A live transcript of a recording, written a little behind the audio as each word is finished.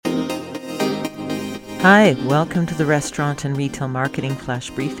Hi, welcome to the Restaurant and Retail Marketing Flash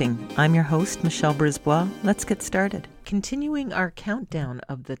Briefing. I'm your host, Michelle Brisbois. Let's get started. Continuing our countdown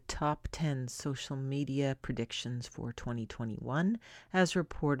of the top 10 social media predictions for 2021, as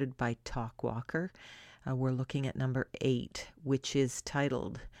reported by Talkwalker, we're looking at number 8, which is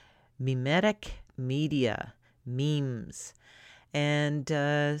titled Mimetic Media, Memes. And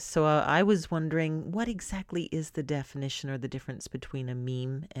so I was wondering, what exactly is the definition or the difference between a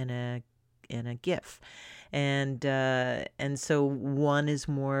meme and a GIF, and so one is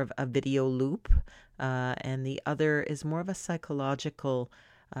more of a video loop, and the other is more of a psychological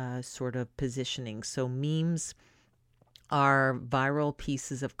sort of positioning. So memes are viral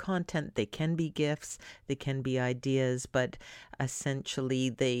pieces of content. They can be GIFs, they can be ideas, but essentially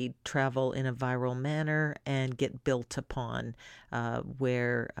they travel in a viral manner and get built upon,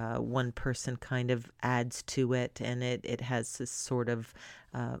 where one person kind of adds to it, and it has this sort of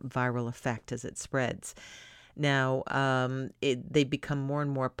viral effect as it spreads. Now, they become more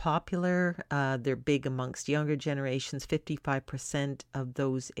and more popular. They're big amongst younger generations. 55% of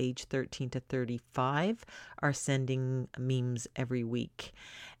those aged 13 to 35 are sending memes every week.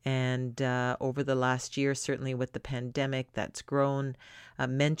 And over the last year, certainly with the pandemic, that's grown.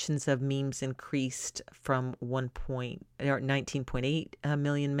 Mentions of memes increased from 19.8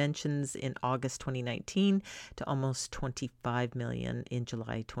 million mentions in August 2019 to almost 25 million in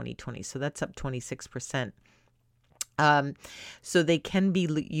July 2020. So that's up 26%. So they can be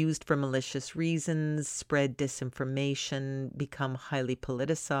used for malicious reasons, spread disinformation, become highly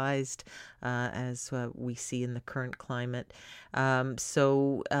politicized, as we see in the current climate.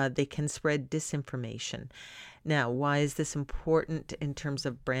 So they can spread disinformation. Now, why is this important in terms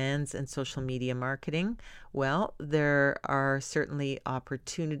of brands and social media marketing? Well, there are certainly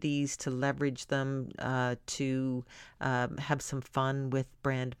opportunities to leverage them to have some fun with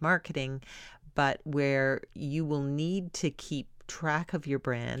brand marketing, but where you will need to keep track of your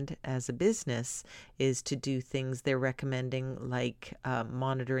brand as a business is to do things they're recommending, like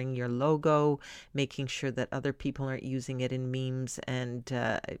monitoring your logo, making sure that other people aren't using it in memes and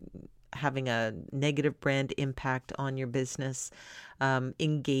having a negative brand impact on your business.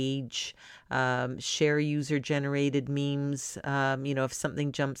 Engage, share user-generated memes. If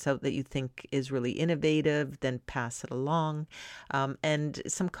something jumps out that you think is really innovative, then pass it along. And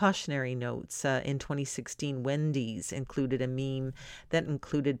some cautionary notes. In 2016, Wendy's included a meme that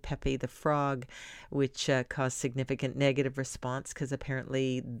included Pepe the Frog, which caused significant negative response because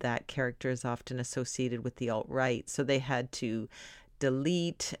apparently that character is often associated with the alt-right. So they had to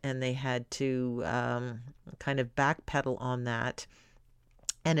delete, and they had to kind of backpedal on that.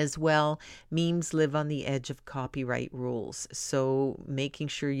 And as well, memes live on the edge of copyright rules. So making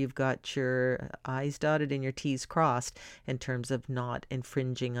sure you've got your I's dotted and your T's crossed in terms of not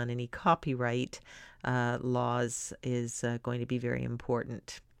infringing on any copyright laws is going to be very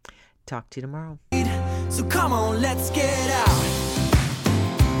important. Talk to you tomorrow. So come on, let's get out.